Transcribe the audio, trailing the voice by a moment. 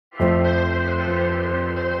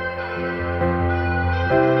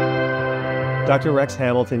Dr. Rex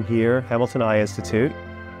Hamilton here, Hamilton Eye Institute.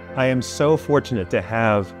 I am so fortunate to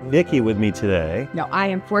have Nikki with me today. No, I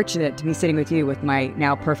am fortunate to be sitting with you with my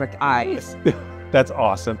now perfect eyes. That's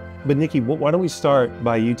awesome. But Nikki, why don't we start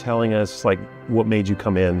by you telling us what made you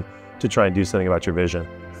come in to try and do something about your vision?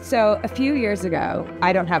 So a few years ago,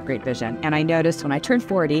 I don't have great vision. And I noticed when I turned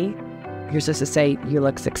 40, you're supposed to say you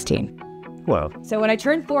look 16. Well, so when I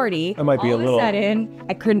turned 40, that might be all of a sudden,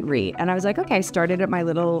 I couldn't read. And I was like, okay, I started at my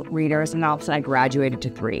little readers, and all of a sudden I graduated to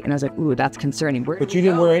 3. And I was like, ooh, that's concerning. But you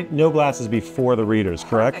didn't wear no glasses before the readers,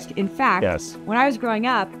 correct? In fact, yes. When I was growing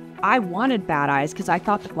up, I wanted bad eyes because I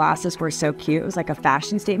thought the glasses were so cute. It was like a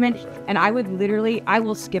fashion statement. And I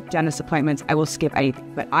will skip dentist appointments. I will skip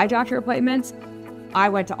anything. But eye doctor appointments, I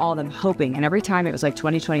went to all of them hoping, and every time it was like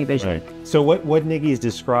 20/20 vision. Right. So what Nikki is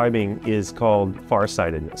describing is called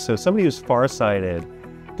farsightedness. So somebody who's farsighted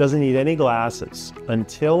doesn't need any glasses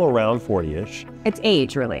until around 40-ish. It's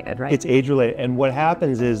age related, right? It's age related. And what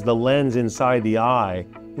happens is the lens inside the eye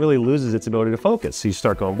really loses its ability to focus. So you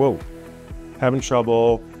start going, whoa, having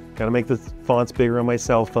trouble, gotta make the fonts bigger on my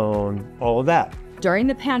cell phone, all of that. During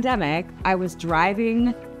the pandemic, I was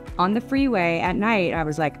driving on the freeway at night. I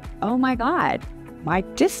was like, oh my God, my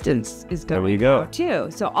distance is going down too.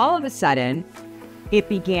 So all of a sudden, it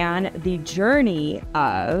began the journey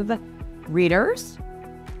of readers,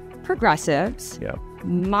 progressives,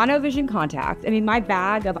 monovision contact. I mean, my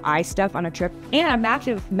bag of eye stuff on a trip, and a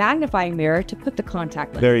massive magnifying mirror to put the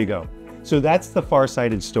contact lens. There you go. So that's the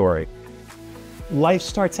farsighted story. Life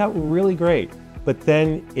starts out really great, but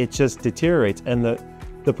then it just deteriorates, and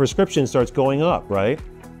the prescription starts going up, right?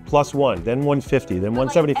 +1, then 150, then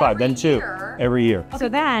 175, then 2, every year. So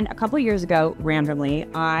then a couple of years ago, randomly,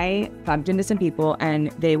 I bumped into some people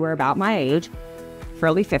and they were about my age,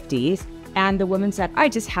 early 50s. And the woman said, I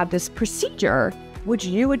just had this procedure, which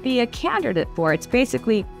you would be a candidate for. It's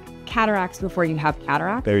basically cataracts before you have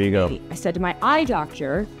cataracts. There you go. I said to my eye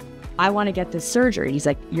doctor, I want to get this surgery. He's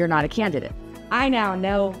like, you're not a candidate. I now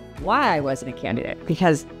know why I wasn't a candidate,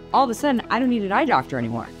 because all of a sudden I don't need an eye doctor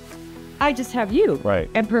anymore. I just have you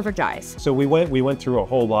and perfect eyes. So we went through a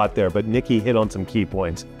whole lot there, but Nikki hit on some key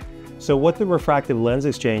points. So what the refractive lens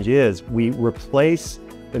exchange is, we replace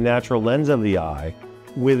the natural lens of the eye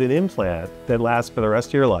with an implant that lasts for the rest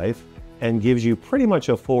of your life and gives you pretty much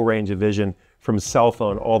a full range of vision from cell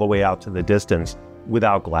phone all the way out to the distance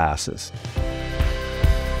without glasses.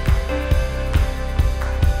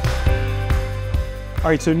 All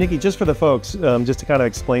right, so Nikki, just for the folks, just to kind of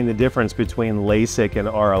explain the difference between LASIK and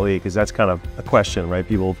RLE, because that's kind of a question, right?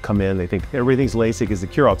 People come in, they think everything's LASIK is the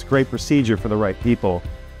cure-all. It's a great procedure for the right people,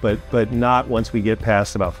 but not once we get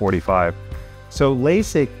past about 45. So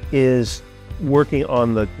LASIK is working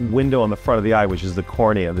on the window on the front of the eye, which is the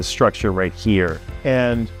cornea, the structure right here.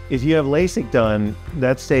 And if you have LASIK done,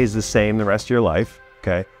 that stays the same the rest of your life,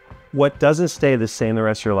 okay? What doesn't stay the same the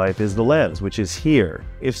rest of your life is the lens, which is here.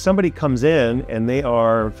 If somebody comes in and they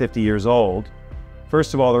are 50 years old,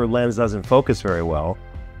 first of all, their lens doesn't focus very well,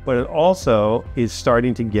 but it also is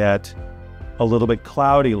starting to get a little bit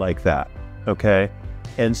cloudy like that, okay?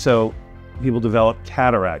 And so people develop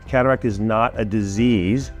cataract. Cataract is not a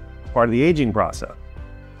disease, it's part of the aging process.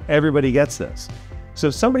 Everybody gets this. So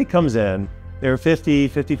if somebody comes in, they're 50,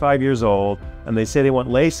 55 years old, and they say they want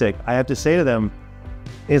LASIK, I have to say to them,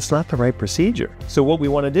 it's not the right procedure. So what we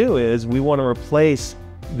want to do is we want to replace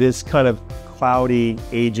this kind of cloudy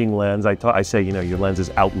aging lens. I say, your lens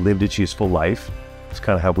has outlived its useful life. It's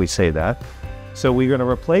kind of how we say that. So we're going to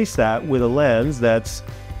replace that with a lens that's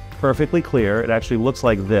perfectly clear. It actually looks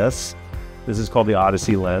like this. This is called the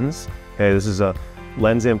Odyssey lens. Okay, this is a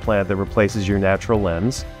lens implant that replaces your natural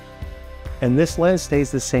lens. And this lens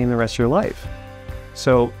stays the same the rest of your life.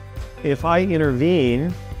 So if I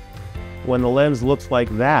intervene when the lens looks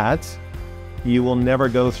like that, you will never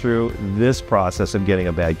go through this process of getting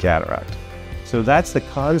a bad cataract. So that's the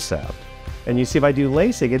concept. And you see, if I do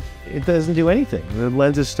LASIK, it doesn't do anything. The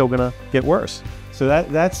lens is still gonna get worse. So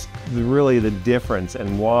that's really the difference,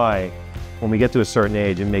 and why, when we get to a certain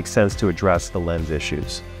age, it makes sense to address the lens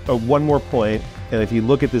issues. One more point, and if you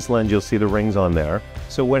look at this lens, you'll see the rings on there.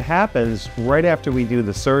 So what happens right after we do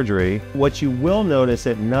the surgery, what you will notice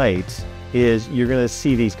at night is you're going to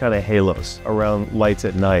see these kind of halos around lights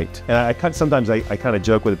at night. And sometimes I kind of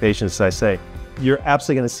joke with the patients. I say, you're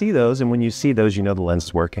absolutely going to see those, and when you see those, you know the lens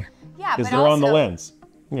is working. Yeah, because they're on the lens.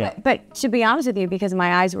 Yeah. But to be honest with you, because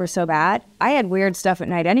my eyes were so bad, I had weird stuff at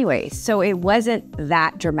night anyway. So it wasn't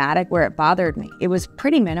that dramatic where it bothered me. It was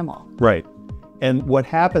pretty minimal. Right. And what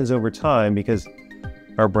happens over time, because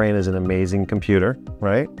our brain is an amazing computer,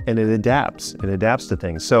 right? And it adapts to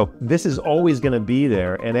things. So this is always going to be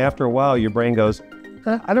there. And after a while, your brain goes,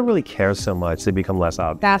 I don't really care so much. They become less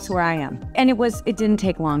obvious. That's where I am. And it didn't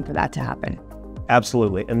take long for that to happen.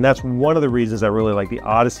 Absolutely. And that's one of the reasons I really like the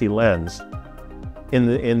Odyssey lens.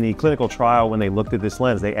 In the clinical trial, when they looked at this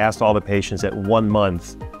lens, they asked all the patients at 1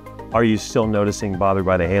 month, are you still noticing bothered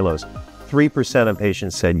by the halos? 3% of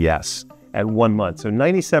patients said yes at 1 month. So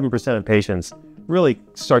 97% of patients really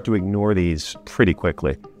start to ignore these pretty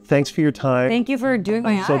quickly. Thanks for your time. Thank you for doing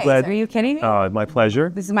my eyes. So glad. Are you kidding me? My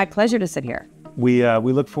pleasure. This is my pleasure to sit here. We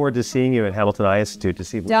look forward to seeing you at Hamilton Eye Institute to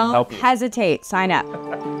see if we can help you. Don't hesitate. Sign up.